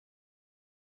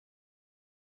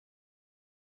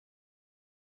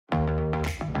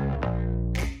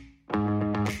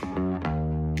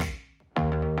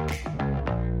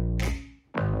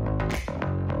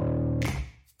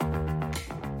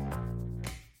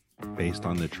Based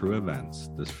on the true events,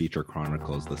 this feature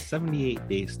chronicles the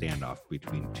 78-day standoff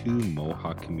between two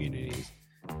Mohawk communities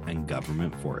and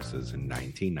government forces in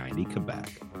 1990 Quebec.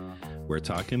 We're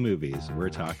talking movies, we're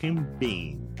talking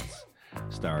Beans,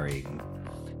 starring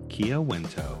Kia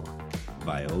Winto,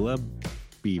 Viola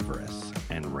Beaveris,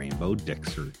 and Rainbow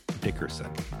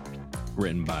Dickerson.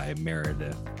 Written by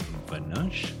Meredith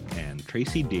Vanush and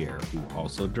Tracy Deer, who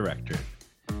also directed.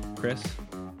 Chris,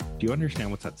 do you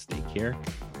understand what's at stake here?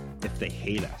 If they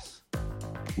hate us,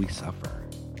 we suffer.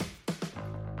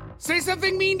 Say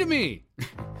something mean to me!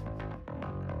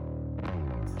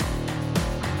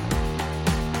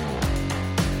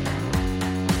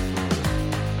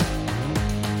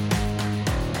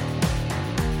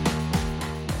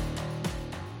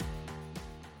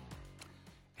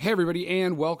 Hey everybody,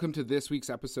 and welcome to this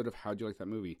week's episode of How'd You Like That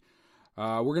Movie?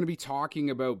 We're going to be talking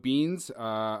about Beans,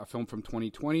 a film from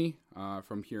 2020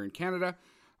 from here in Canada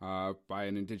by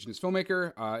an Indigenous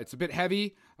filmmaker. It's a bit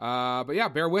heavy, but yeah,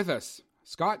 bear with us.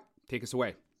 Scott, take us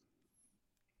away.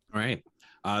 All right.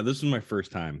 This is my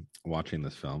first time watching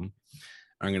this film.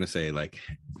 I'm going to say, like,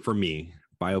 for me,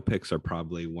 biopics are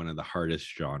probably one of the hardest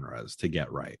genres to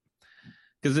get right.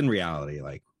 Because in reality,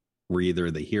 like, we're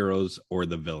either the heroes or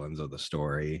the villains of the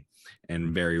story,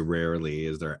 and very rarely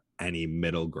is there any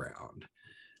middle ground.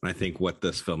 And I think what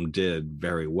this film did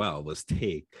very well was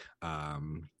take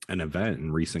an event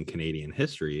in recent Canadian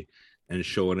history and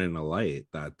show it in a light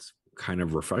that's kind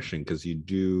of refreshing, because you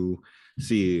do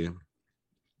see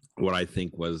what I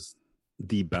think was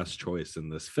the best choice in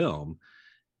this film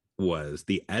was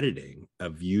the editing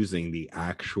of using the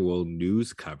actual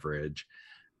news coverage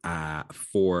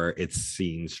for its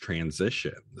scenes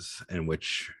transitions, in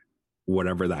which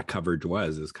whatever that coverage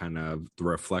was is kind of the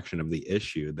reflection of the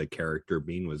issue the character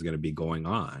Bean was going to be going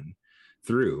on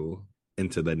through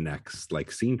into the next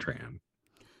like scene tran.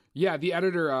 Yeah, the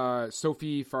editor,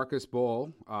 Sophie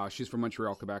Farkas-Bowl, she's from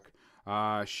Montreal, Quebec.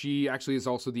 She actually is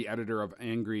also the editor of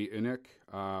Angry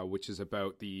Inuk, which is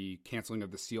about the canceling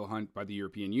of the seal hunt by the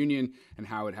European Union and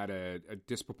how it had a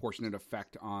disproportionate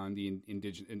effect on the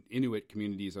Inuit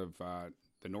communities of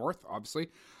the North, obviously.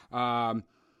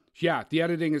 Yeah, the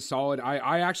editing is solid.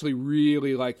 I actually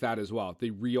really like that as well,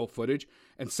 the real footage.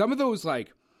 And some of those,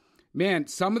 like, man,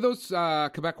 some of those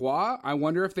Quebecois, I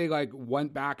wonder if they like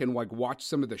went back and like watched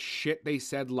some of the shit they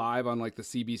said live on like the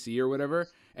CBC or whatever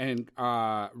and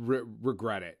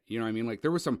regret it. You know what I mean? Like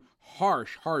there was some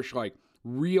harsh, like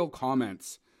real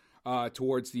comments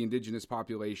towards the Indigenous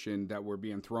population that were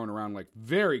being thrown around like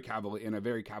in a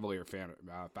very cavalier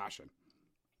fashion.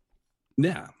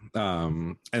 Yeah.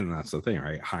 And that's the thing,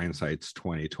 right? Hindsight's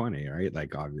 2020, right?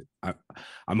 Like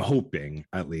I'm hoping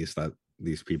at least that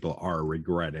these people are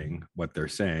regretting what they're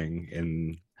saying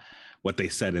and what they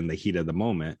said in the heat of the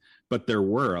moment. But there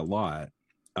were a lot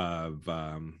of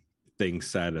things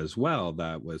said as well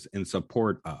that was in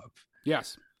support of.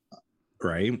 Yes.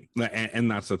 Right.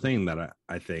 And that's the thing that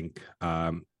I think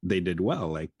they did well.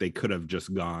 Like they could have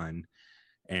just gone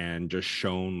and just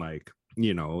shown like,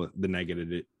 you know, the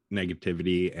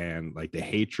negativity and like the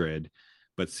hatred,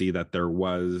 but see that there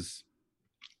was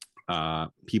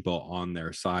people on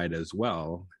their side as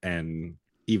well. And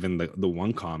even the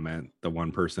one comment the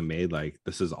one person made, like,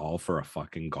 this is all for a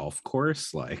fucking golf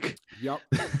course. Like, yep.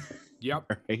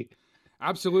 Right?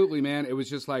 Absolutely, man. It was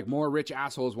just like more rich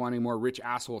assholes wanting more rich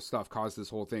asshole stuff caused this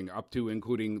whole thing, up to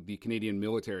including the Canadian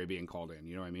military being called in.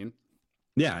 You know what I mean?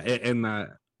 Yeah. And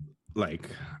that, like,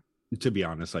 to be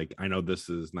honest, like, I know this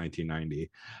is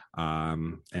 1990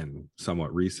 and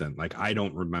somewhat recent. Like, I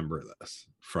don't remember this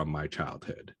from my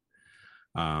childhood.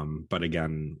 But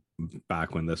again,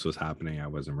 back when this was happening, I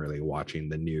wasn't really watching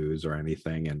the news or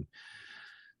anything. And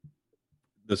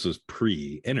this was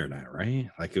pre-internet, right?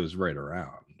 Like it was right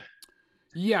around.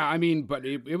 Yeah, I mean, but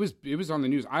it was on the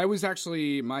news.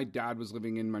 My dad was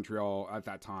living in Montreal at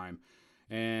that time.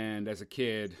 And as a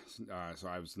kid, so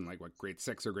I was in like grade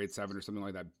 6 or grade 7 or something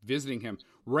like that, visiting him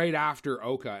right after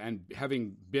Oka and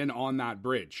having been on that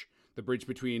bridge, the bridge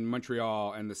between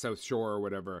Montreal and the South Shore or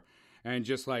whatever. And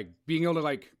just like being able to,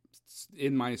 like,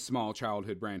 in my small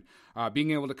childhood brain,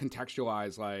 being able to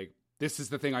contextualize, like, this is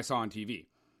the thing I saw on TV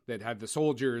that had the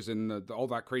soldiers and all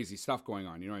that crazy stuff going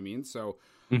on. You know what I mean? So,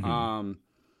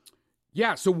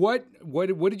 yeah. So what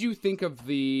did you think of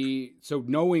so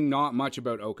knowing not much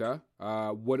about Oka,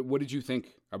 what did you think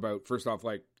about, first off,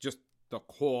 like, just the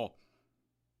whole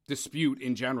dispute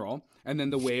in general, and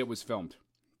then the way it was filmed?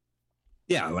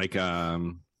 Yeah. Like,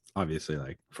 obviously,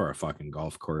 like, for a fucking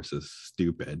golf course is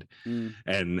stupid.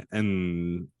 And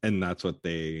that's what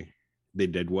they they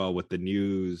did well with the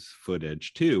news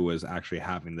footage too was actually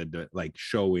having like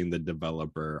showing the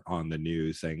developer on the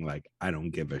news saying like, I don't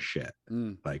give a shit,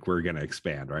 like we're gonna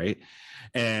expand, right?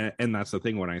 And that's the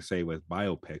thing when I say with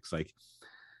biopics, like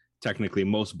technically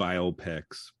most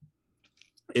biopics,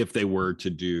 if they were to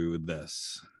do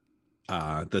this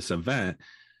this event,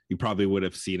 you probably would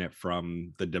have seen it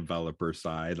from the developer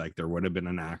side. Like there would have been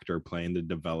an actor playing the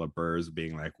developers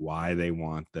being like why they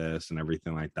want this and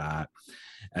everything like that,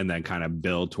 and then kind of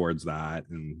build towards that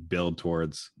and build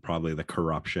towards probably the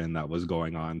corruption that was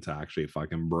going on to actually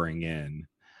fucking bring in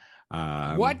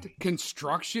what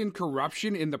construction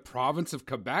corruption in the province of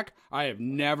Quebec? I have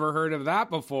never heard of that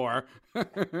before.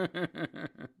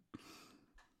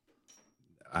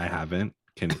 I haven't.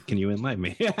 Can you enlighten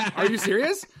me? Are you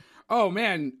serious? Oh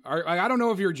man, I don't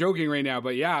know if you're joking right now,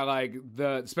 but yeah, like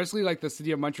especially like the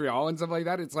city of Montreal and stuff like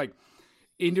that, it's like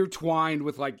intertwined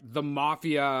with like the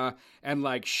mafia and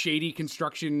like shady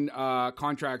construction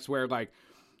contracts where like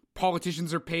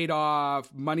politicians are paid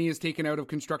off, money is taken out of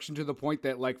construction to the point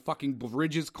that like fucking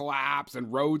bridges collapse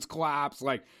and roads collapse.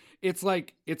 Like it's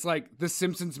like the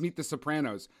Simpsons meet the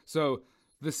Sopranos. So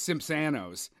the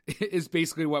Simpsanos is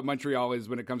basically what Montreal is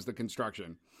when it comes to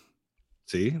construction.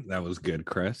 See, that was good,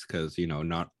 Chris, because you know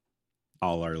not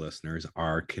all our listeners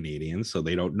are Canadians, so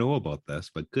they don't know about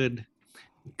this. But good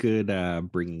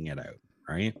bringing it out,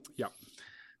 right? Yep.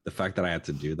 The fact that I had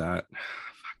to do that,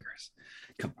 fuckers,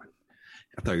 come on.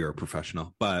 I thought you were a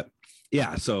professional, but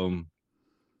yeah. So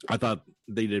I thought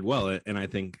they did well, and I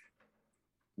think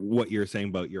what you're saying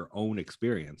about your own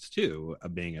experience too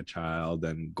of being a child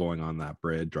and going on that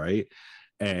bridge, right?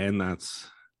 And that's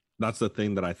the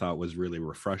thing that I thought was really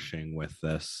refreshing with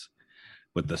this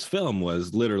film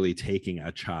was literally taking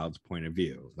a child's point of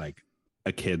view, like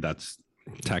a kid that's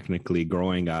technically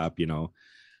growing up, you know,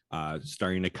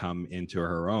 starting to come into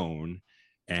her own,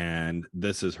 and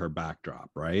this is her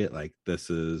backdrop, right? Like this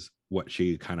is what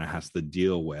she kind of has to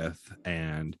deal with,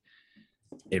 and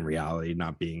in reality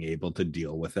not being able to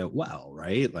deal with it well,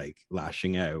 right? Like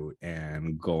lashing out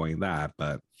and going that.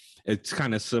 But it's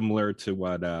kind of similar to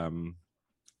what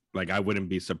like I wouldn't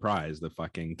be surprised if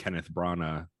fucking Kenneth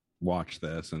Branagh watched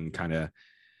this and kind of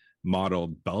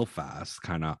modeled Belfast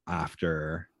kind of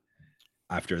after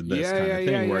this kind of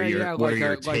thing where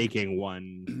you're taking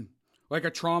one like a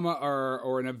trauma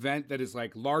or an event that is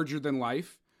like larger than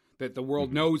life that the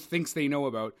world thinks they know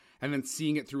about, and then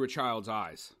seeing it through a child's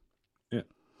eyes. Yeah.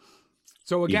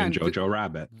 So again, even Jojo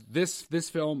Rabbit. This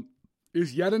film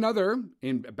is yet another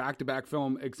in back-to-back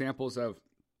film examples of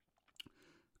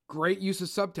great use of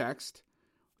subtext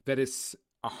that is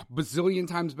a bazillion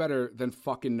times better than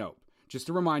fucking Nope. Just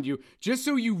to remind you, just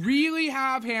so you really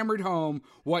have hammered home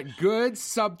what good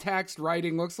subtext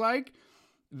writing looks like,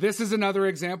 this is another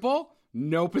example.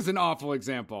 Nope is an awful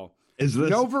example. Is this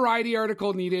no Variety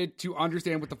article needed to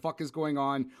understand what the fuck is going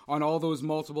on all those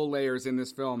multiple layers in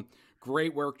this film.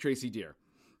 Great work, Tracy Deer.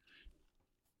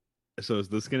 So is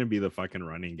this going to be the fucking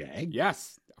running gag?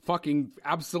 Yes, fucking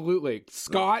absolutely.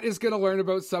 Scott is going to learn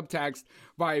about subtext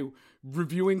by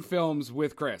reviewing films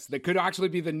with Chris. That could actually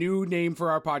be the new name for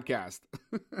our podcast.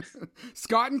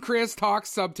 Scott and Chris talk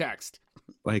subtext.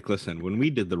 Like, listen, when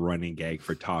we did the running gag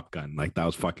for Top Gun, like that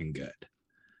was fucking good.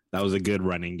 That was a good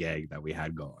running gag that we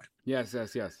had going. Yes.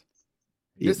 This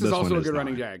is also a good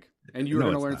running gag. And you're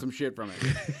going to learn some shit from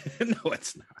it. No,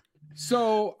 it's not.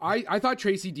 So I thought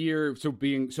Tracy Deer,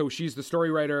 so she's the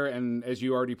story writer, and as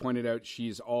you already pointed out,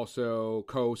 she's also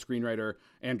co-screenwriter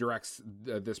and directs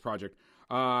this project.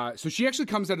 So she actually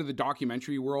comes out of the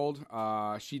documentary world.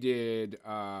 She did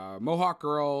Mohawk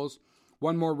Girls,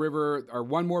 One More River,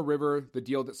 The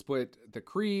Deal That Split the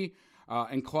Cree,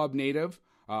 and Club Native.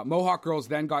 Mohawk Girls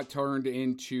then got turned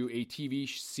into a TV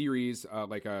series,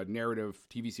 like a narrative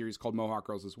TV series called Mohawk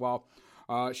Girls as well.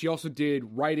 She also did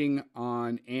writing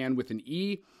on Anne with an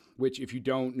E, which if you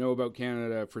don't know about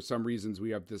Canada, for some reasons we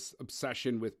have this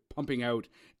obsession with pumping out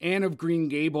Anne of Green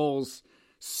Gables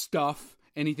stuff.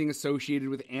 Anything associated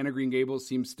with Anne of Green Gables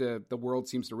the world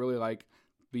seems to really like.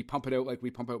 We pump it out like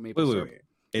we pump out maple syrup.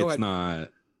 Wait.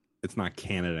 It's not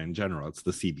Canada in general. It's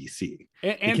the CBC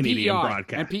and Canadian PEI,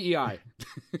 broadcast and PEI.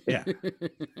 Yeah.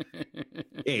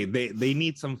 Hey, they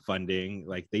need some funding.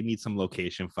 Like they need some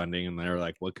location funding, and they're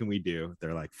like, "What can we do?"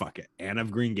 They're like, "Fuck it, Anne of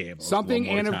Green Gables." Something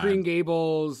Anne of Green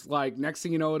Gables. Like next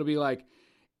thing you know, it'll be like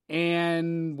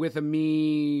Anne with a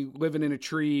me living in a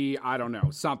tree. I don't know,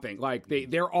 something like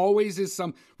there always is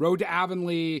some Road to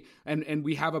Avonlea, and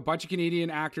we have a bunch of Canadian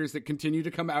actors that continue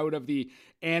to come out of the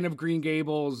Anne of Green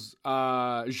Gables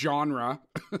genre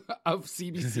of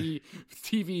CBC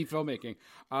TV filmmaking.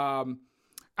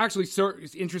 Actually, so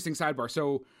interesting sidebar.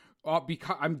 So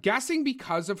because I'm guessing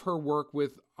because of her work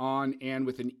with on and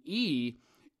with an E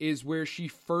is where she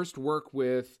first worked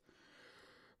with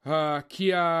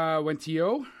Kia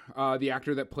Wentillo, the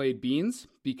actor that played Beans,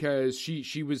 because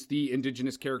she was the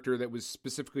indigenous character that was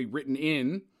specifically written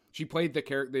in. She played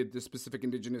the specific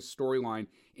indigenous storyline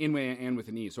in and with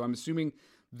an E. So I'm assuming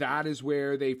that is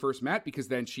where they first met, because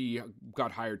then she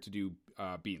got hired to do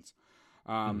Beans.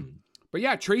 But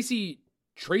yeah, Tracy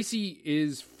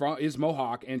is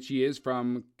Mohawk, and she is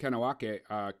from Kanawake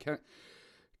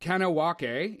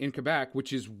in Quebec,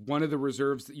 which is one of the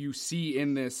reserves that you see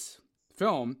in this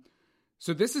film.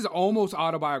 So this is almost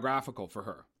autobiographical for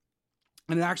her.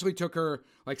 And it actually took her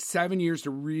like 7 years to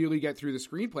really get through the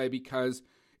screenplay, because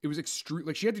it was extreme.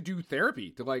 Like, she had to do therapy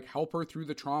to like help her through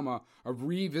the trauma of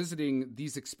revisiting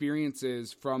these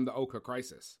experiences from the Oka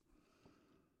crisis.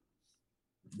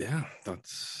 Yeah,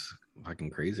 that's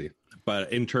fucking crazy.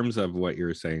 But in terms of what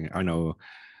you're saying, I know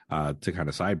to kind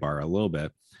of sidebar a little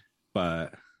bit,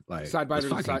 but like sidebar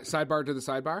to the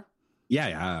sidebar.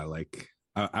 Yeah. Like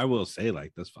I will say,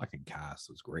 like, this fucking cast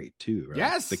was great too. Right?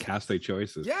 Yes, the casting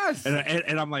choices. Yes,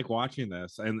 and I'm like watching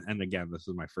this, and again, this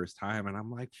is my first time, and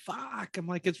I'm like, fuck. I'm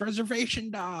like, it's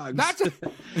Reservation Dogs. That's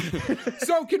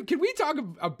so. Can we talk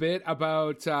a bit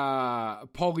about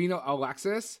Paulina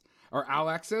Alexis?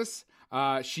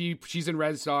 She's in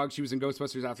Res Dog. She was in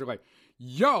Ghostbusters Afterlife.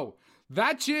 Yo,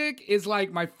 that chick is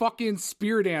like my fucking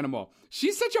spirit animal.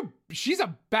 She's a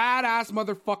badass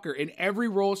motherfucker in every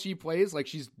role she plays. Like,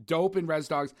 she's dope in Res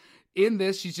Dogs. In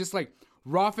this, she's just like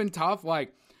rough and tough.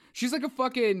 Like, she's like a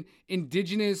fucking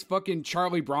indigenous fucking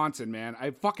Charlie Bronson, man.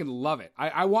 I fucking love it.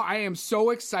 I am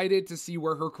so excited to see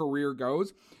where her career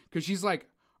goes, because she's like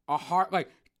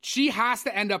she has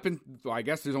to end up in, well, I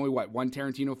guess there's only one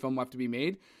Tarantino film left to be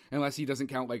made, unless he doesn't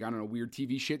count, like, I don't know, weird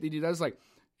TV shit that he does. Like,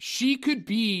 she could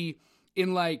be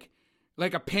in like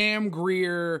a Pam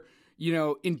Grier,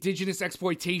 indigenous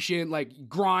exploitation, like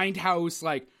grindhouse,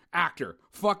 like actor.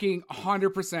 Fucking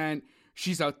 100%.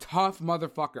 She's a tough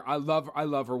motherfucker. I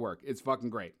love her work. It's fucking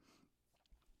great.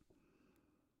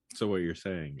 So what you're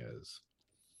saying is,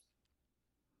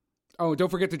 oh, don't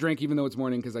forget to drink, even though it's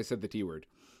morning, because I said the T word.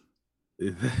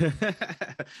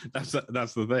 that's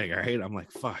the thing, right? I'm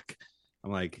like, fuck.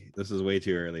 I'm like, this is way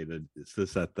too early to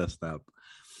set this up.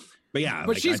 But yeah,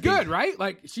 but like, she's good, right?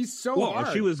 Like, she's so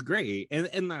hard. She was great,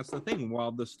 and that's the thing.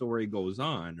 While the story goes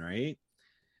on, right,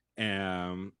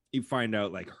 you find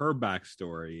out like her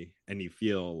backstory, and you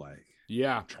feel like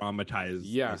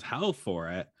traumatized as hell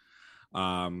for it.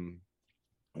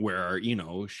 Where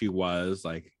she was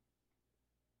like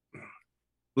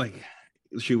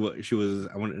she was.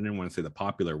 I didn't want to say the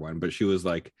popular one, but she was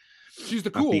like, she's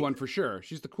the cool one for sure.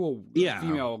 She's the cool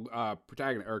female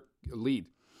protagonist or lead.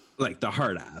 Like the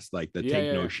hard ass, like the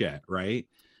take no shit, right?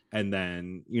 And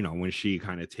then, when she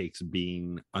kind of takes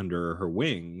Bean under her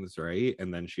wings, right?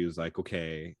 And then she was like,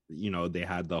 okay, they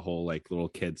had the whole like little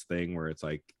kids thing where it's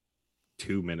like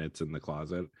 2 minutes in the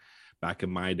closet. Back in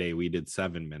my day, we did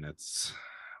 7 minutes.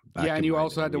 And you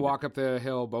also had to walk up the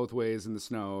hill both ways in the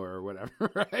snow or whatever,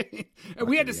 right? And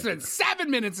we had to spend 7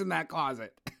 minutes in that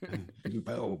closet.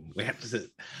 Boom. We had to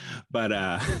sit. But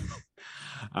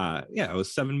it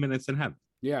was 7 minutes in heaven.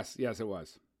 Yes, it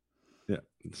was. Yeah,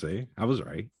 see, I was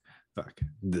right. Fuck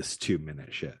this 2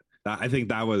 minute shit. I think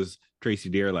that was Tracy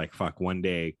Deer. Like, fuck, one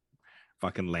day,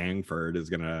 fucking Langford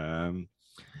is gonna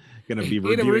be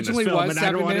reviewing it originally this film, was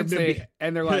 7 minutes,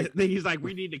 and they're like, he's like,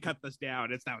 we need to cut this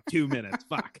down. It's now 2 minutes.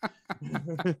 Fuck.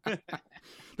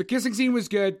 The kissing scene was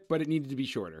good, but it needed to be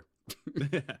shorter.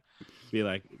 Be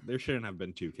like, there shouldn't have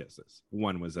been 2 kisses.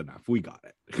 One was enough. We got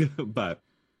it. but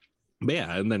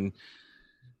yeah, and then.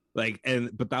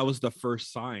 But that was the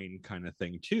first sign kind of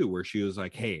thing too, where she was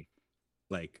like, hey,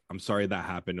 like, I'm sorry that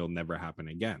happened. It'll never happen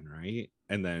again. Right.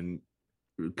 And then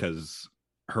because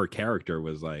her character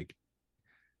was like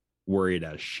worried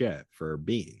as shit for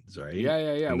Beans. Right.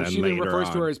 Yeah. And well, she refers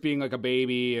to her as being like a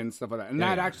baby and stuff like that. And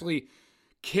that actually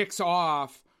kicks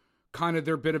off kind of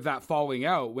their bit of that falling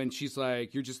out when she's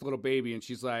like, you're just a little baby. And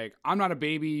she's like, I'm not a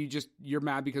baby. You're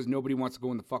mad because nobody wants to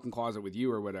go in the fucking closet with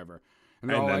you or whatever. And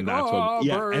then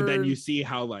like, and then you see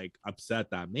how like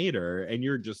upset that made her, and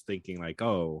you're just thinking like,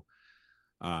 oh,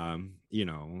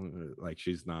 like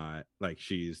she's not like,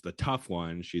 she's the tough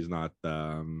one. She's not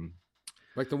the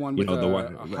like the one with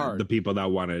the people that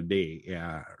want to date,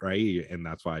 right? And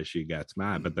that's why she gets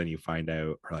mad. But then you find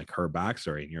out like her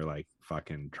backstory, and you're like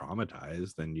fucking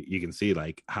traumatized, and you can see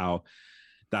like how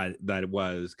that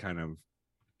was kind of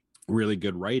really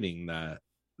good writing that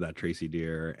Tracy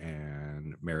Deer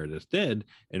and Meredith did,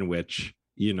 in which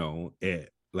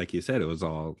it like you said, it was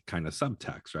all kind of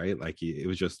subtext, right? Like it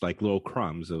was just like little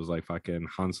crumbs. It was like fucking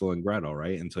Hansel and Gretel,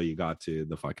 right? Until you got to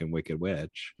the fucking Wicked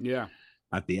Witch Yeah.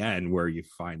 at the end, where you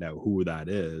find out who that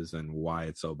is and why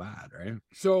it's so bad, right?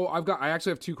 So I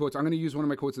actually have two quotes. I'm going to use one of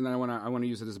my quotes, and then I want to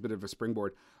use it as a bit of a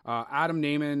springboard. Adam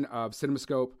Naiman of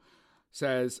CinemaScope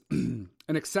says, an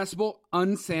accessible,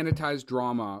 unsanitized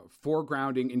drama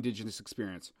foregrounding Indigenous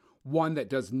experience. One that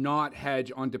does not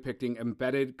hedge on depicting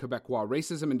embedded Quebecois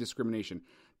racism and discrimination.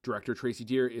 Director Tracy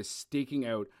Deer is staking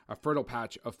out a fertile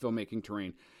patch of filmmaking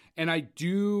terrain. And I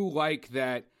do like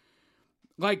that.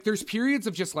 Like, there's periods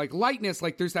of just like lightness.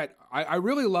 Like, there's that. I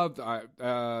really love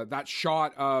that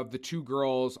shot of the two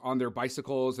girls on their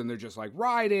bicycles, and they're just like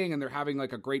riding, and they're having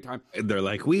like a great time. They're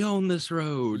like, we own this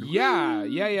road. Yeah.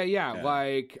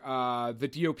 Like the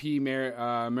DOP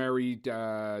Mary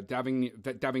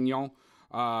Davignon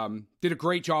did a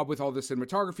great job with all the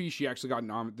cinematography. She actually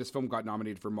this film got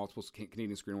nominated for multiple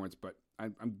Canadian Screen Awards, but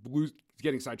I'm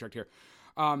getting sidetracked here.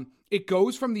 It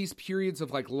goes from these periods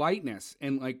of like lightness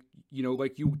and like, you know,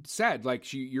 like you said,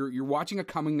 like you're watching a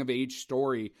coming of age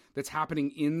story that's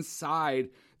happening inside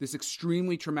this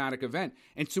extremely traumatic event.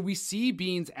 And so we see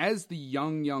Beans as the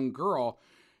young girl,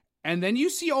 and then you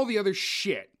see all the other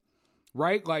shit,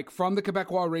 right? Like from the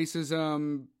Quebecois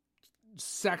racism,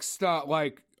 sex stuff,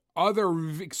 like other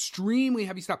extremely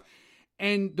heavy stuff.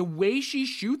 And the way she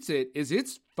shoots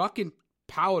it's fucking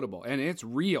palatable, and it's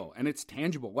real, and it's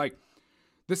tangible. Like,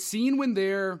 the scene when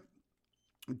they're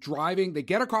driving, they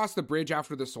get across the bridge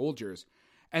after the soldiers,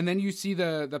 and then you see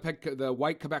the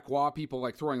white Quebecois people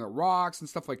like throwing the rocks and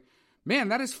stuff. Like, man,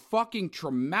 that is fucking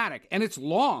traumatic, and it's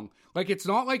long. Like, it's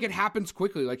not like it happens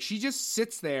quickly. Like, she just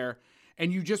sits there,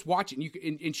 and you just watch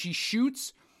it, and she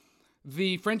shoots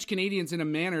the French Canadians in a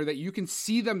manner that you can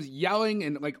see them yelling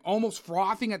and like almost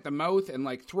frothing at the mouth and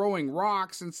like throwing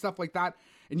rocks and stuff like that,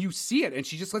 and you see it, and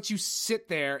she just lets you sit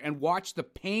there and watch the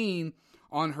pain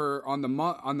on the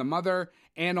mother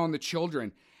and on the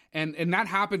children, and that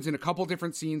happens in a couple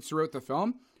different scenes throughout the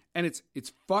film, and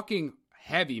it's fucking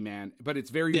heavy, man, but it's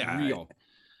very real.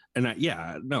 And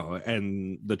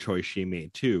and the choice she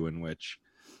made too, in which,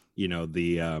 you know,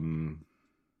 the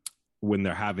when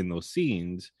they're having those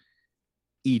scenes,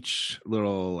 each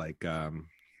little like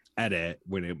edit,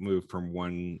 when it moved from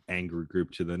one angry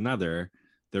group to another,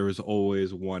 there was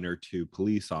always one or two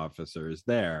police officers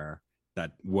there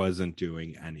that wasn't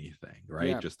doing anything,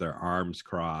 right? Yeah. Just their arms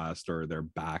crossed or their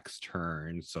backs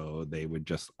turned, so they would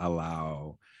just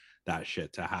allow that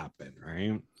shit to happen,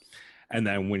 right? And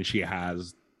then when she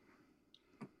has,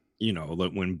 you know,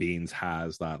 when Beans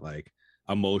has that like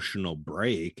emotional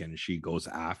break and she goes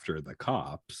after the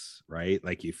cops, right?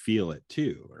 Like, you feel it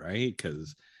too, right?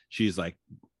 Because she's like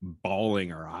bawling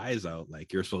her eyes out,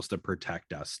 like, you're supposed to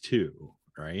protect us too,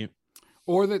 right?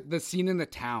 Or the scene in the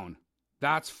town.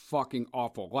 That's fucking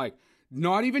awful. Like,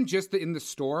 not even just in the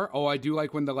store. Oh, I do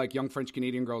like when the like young French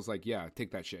Canadian girl's like, yeah, take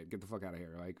that shit. Get the fuck out of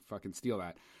here. Like, fucking steal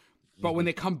that. But when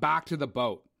they come back to the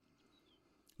boat,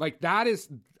 like, that is,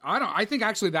 I think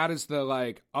actually that is the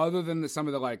like, other than some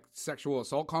of the like sexual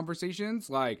assault conversations,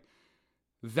 like,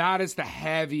 that is the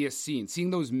heaviest scene. Seeing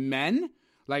those men,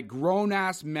 like grown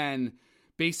ass men,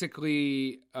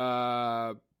 basically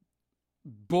bullying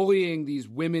these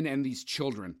women and these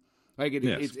children. Like,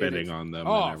 it's spitting on them.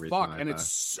 Oh, and everything fuck. Like and that. It's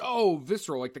so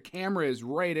visceral. Like, the camera is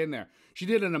right in there. She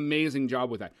did an amazing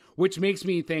job with that, which makes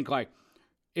me think, like,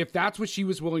 if that's what she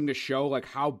was willing to show, like,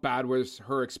 how bad was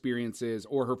her experiences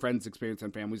or her friends' experience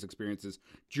and family's experiences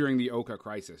during the Oka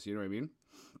crisis? You know what I mean?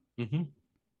 Mm-hmm.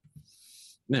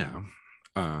 Yeah.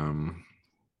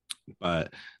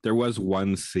 But there was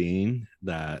one scene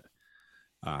that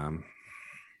kind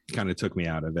of took me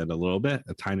out of it a little bit,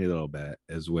 a tiny little bit,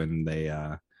 is when they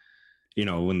you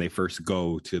know, when they first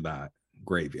go to that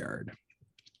graveyard.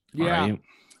 Yeah. Right?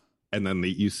 And then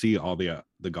you see all the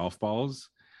golf balls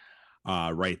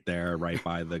right there, right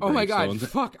by the oh my God, stones.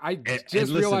 fuck. I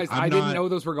just realized I didn't know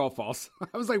those were golf balls.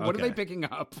 I was like, what are they picking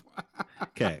up?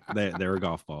 Okay, they were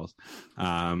golf balls.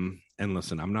 And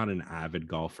listen, I'm not an avid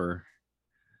golfer,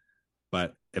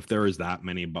 but if there was that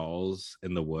many balls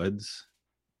in the woods,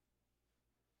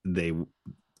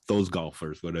 those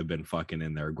golfers would have been fucking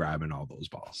in there grabbing all those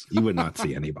balls. You would not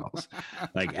see any balls,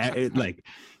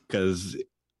 because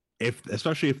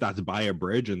especially if that's by a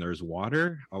bridge and there's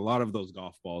water, a lot of those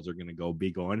golf balls are going to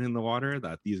be going in the water,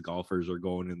 that these golfers are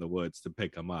going in the woods to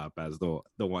pick them up as the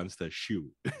ones to shoot,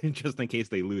 just in case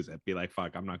they lose it. Be like,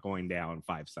 fuck, I'm not going down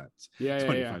 5 cents.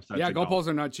 Yeah. Golf balls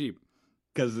are not cheap.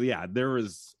 Because there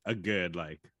was a good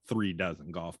like 3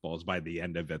 dozen golf balls by the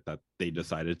end of it that they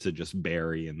decided to just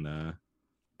bury in the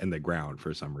ground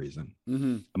for some reason.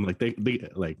 Mm-hmm. I'm like, they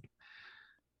like,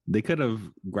 They could have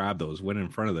grabbed those, went in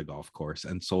front of the golf course,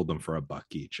 and sold them for $1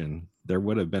 each, and there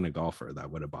would have been a golfer that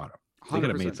would have bought them. They could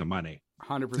have made some money.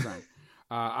 100%.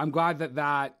 I'm glad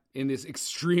that in this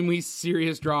extremely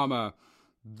serious drama,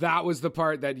 that was the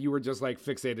part that you were just like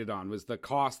fixated on, was the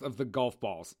cost of the golf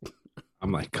balls.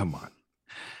 I'm like, come on.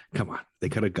 They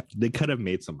could have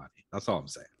made some money. That's all I'm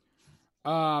saying.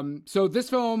 So this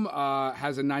film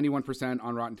has a 91%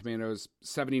 on Rotten Tomatoes,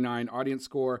 79 audience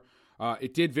score.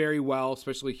 It did very well,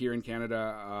 especially here in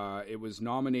Canada. It was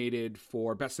nominated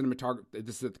for Best Cinematography.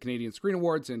 This is at the Canadian Screen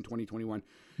Awards in 2021.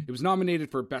 It was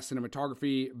nominated for Best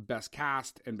Cinematography, Best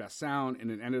Cast, and Best Sound, and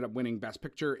it ended up winning Best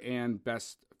Picture and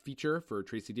Best Feature for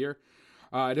Tracy Deer.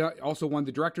 It also won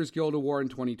the Directors Guild Award in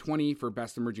 2020 for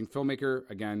Best Emerging Filmmaker,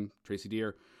 again, Tracy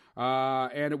Deer.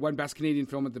 And it won Best Canadian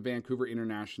Film at the Vancouver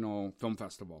International Film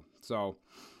Festival. So,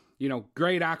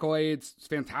 great accolades. It's a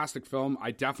fantastic film.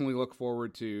 I definitely look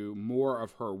forward to more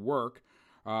of her work.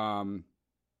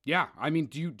 Yeah, I mean,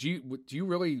 do you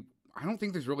really? I don't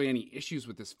think there's really any issues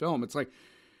with this film. It's like,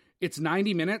 it's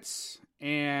 90 minutes,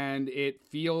 and it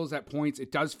feels at points,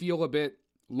 it does feel a bit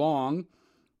long,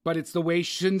 but it's the way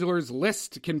Schindler's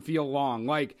List can feel long.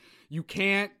 Like, you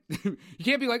can't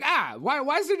be like,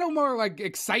 why is there no more like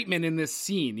excitement in this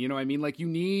scene? You know what I mean? Like, you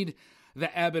need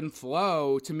the ebb and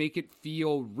flow to make it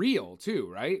feel real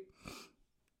too, right?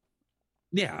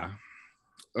 Yeah.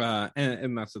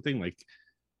 And that's the thing, like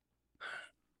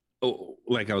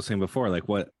I was saying before, like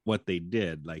what they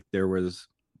did, like there was,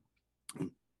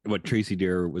 what Tracy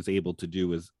Deer was able to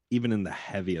do is, even in the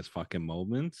heaviest fucking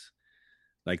moments,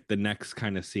 like the next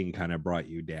kind of scene kind of brought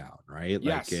you down, right?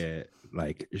 Yes.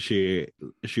 Like she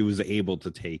was able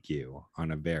to take you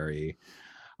on a very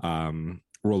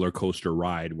roller coaster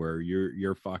ride where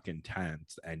you're fucking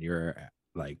tense and you're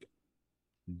like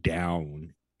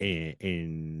down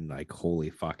in like, holy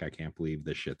fuck, I can't believe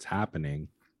this shit's happening.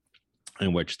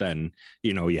 In which then,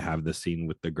 you have the scene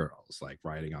with the girls like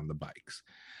riding on the bikes,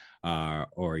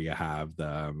 or you have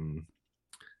the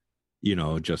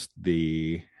just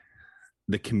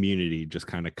the community just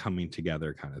kind of coming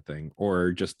together kind of thing,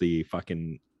 or just the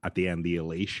fucking, at the end, the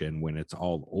elation when it's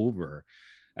all over,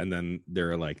 and then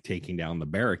they're like taking down the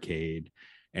barricade,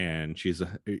 and she's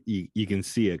you can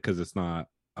see it because it's not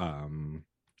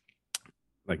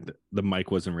like the mic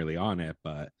wasn't really on it,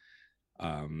 but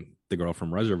the girl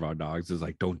from Reservoir Dogs is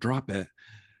like, don't drop it,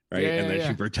 right? And then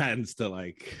she pretends to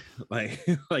like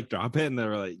drop it, and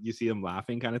they're like, you see them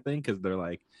laughing kind of thing, because they're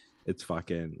like, it's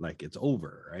fucking like, it's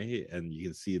over, right? And you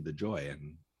can see the joy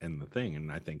and the thing.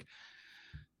 And I think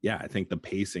the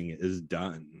pacing is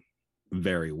done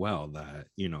very well, that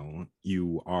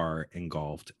you are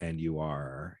engulfed and you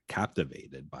are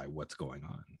captivated by what's going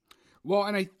on. Well,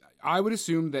 and I would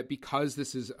assume that because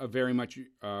this is a very much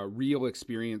real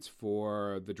experience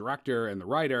for the director and the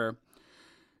writer,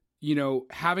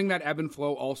 having that ebb and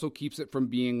flow also keeps it from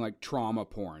being like trauma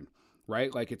porn,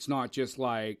 right? Like, it's not just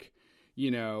like,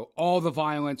 all the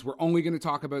violence, we're only going to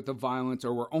talk about the violence,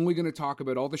 or we're only going to talk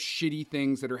about all the shitty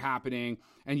things that are happening,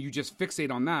 and you just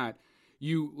fixate on that.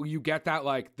 You get that,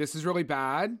 like, this is really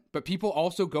bad, but people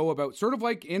also go about, sort of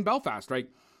like in Belfast, right?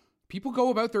 People go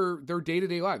about their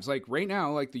day-to-day lives. Like right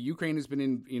now, like the Ukraine has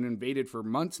been invaded for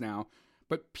months now,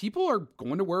 but people are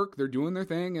going to work, they're doing their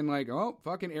thing, and like, oh,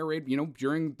 fucking air raid,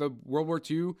 during the World War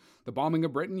II, the bombing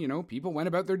of Britain, people went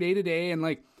about their day-to-day, and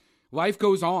like, life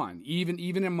goes on,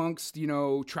 even amongst,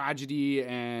 tragedy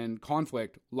and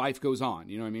conflict, life goes on.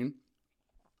 You know what I mean?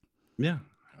 Yeah.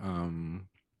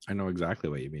 I know exactly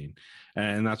what you mean.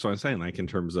 And that's what I'm saying. Like, in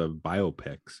terms of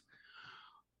biopics,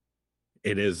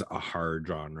 it is a hard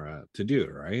genre to do,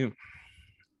 right?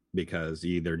 Because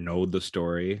you either know the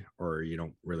story or you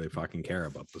don't really fucking care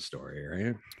about the story,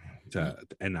 right?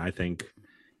 And I think,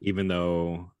 even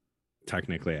though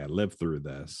technically I lived through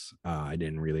this, I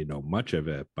didn't really know much of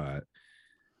it, but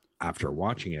after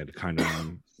watching it kind of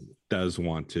does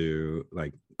want to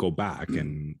like go back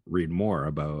and read more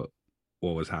about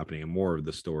what was happening and more of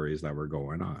the stories that were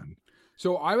going on.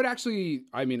 So I would actually,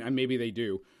 I mean, and maybe they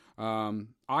do,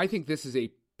 I think this is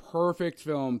a perfect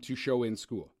film to show in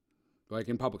school, like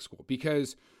in public school,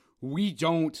 because we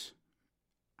don't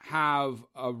have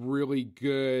a really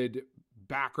good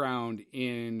background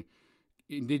in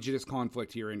Indigenous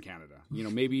conflict here in Canada.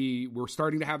 Maybe we're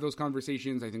starting to have those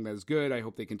conversations. I think that is good. I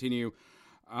hope they continue.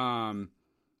 But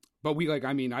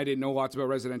I didn't know lots about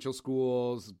residential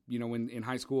schools, in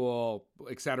high school,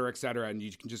 et cetera, and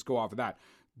you can just go off of that.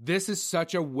 This is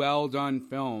such a well done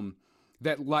film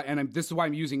that, and this is why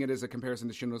I'm using it as a comparison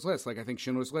to Schindler's List. Like, I think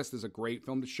Schindler's List is a great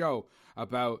film to show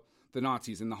about the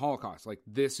Nazis and the Holocaust. Like,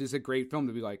 this is a great film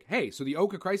to be like, hey, so the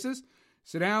Oka crisis,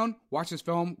 sit down, watch this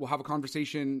film. We'll have a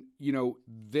conversation.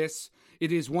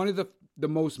 It is one of the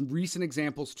most recent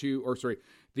examples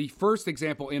the first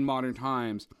example in modern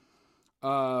times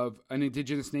of an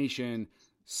Indigenous nation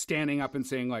standing up and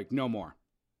saying, like, no more.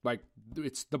 Like,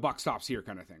 it's the buck stops here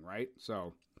kind of thing, right?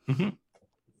 So. Mm-hmm.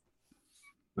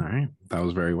 All right. That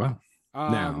was very well.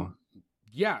 Now.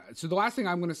 Yeah. So the last thing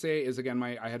I'm going to say is, again,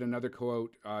 I had another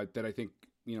quote that I think,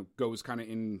 goes kind of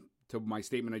into my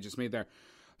statement I just made there.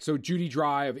 So Judy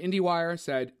Dry of IndieWire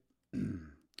said,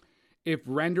 if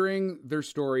rendering their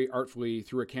story artfully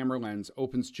through a camera lens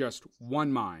opens just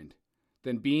one mind,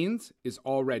 then Beans is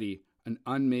already an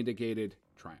unmitigated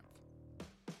triumph.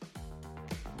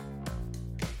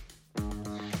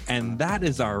 And that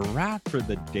is our wrap for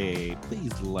the day.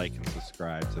 Please like and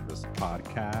subscribe to this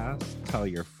podcast. Tell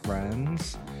your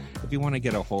friends. If you want to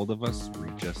get a hold of us,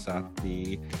 reach us at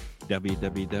the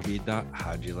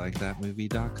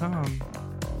www.howdyoulikethatmovie.com.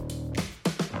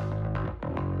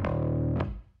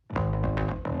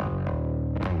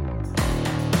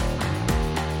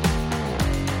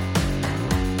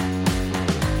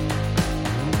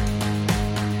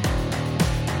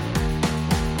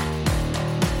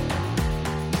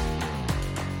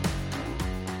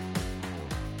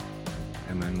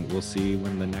 We'll see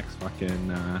when the next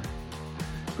fucking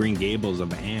Green Gables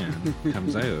of Anne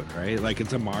comes out, right? Like,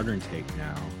 it's a modern take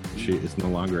now. It's no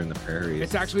longer in the prairies.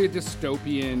 It's actually a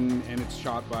dystopian, and it's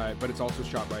also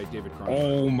shot by David Cronenberg.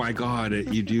 Oh my god,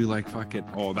 you do like fucking.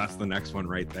 Oh, that's the next one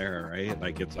right there, right?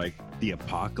 Like, it's like the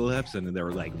apocalypse, and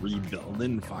they're like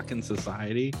rebuilding fucking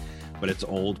society, but it's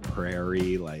old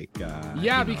prairie, like.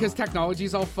 Because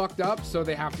technology's all fucked up, so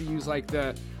they have to use like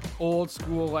the old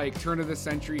school, like turn of the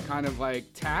century kind of like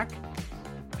tech.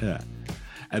 Yeah.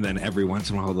 And then every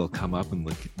once in a while they'll come up and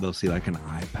they'll see like an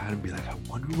iPad and be like, I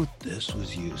wonder what this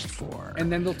was used for.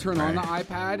 And then they'll turn on the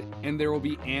iPad and there will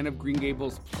be Anne of Green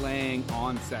Gables playing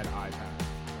on said iPad.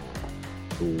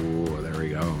 Oh, there we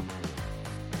go.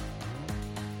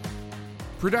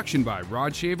 Production by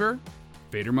Rod Shaver,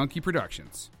 Vader Monkey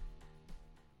Productions.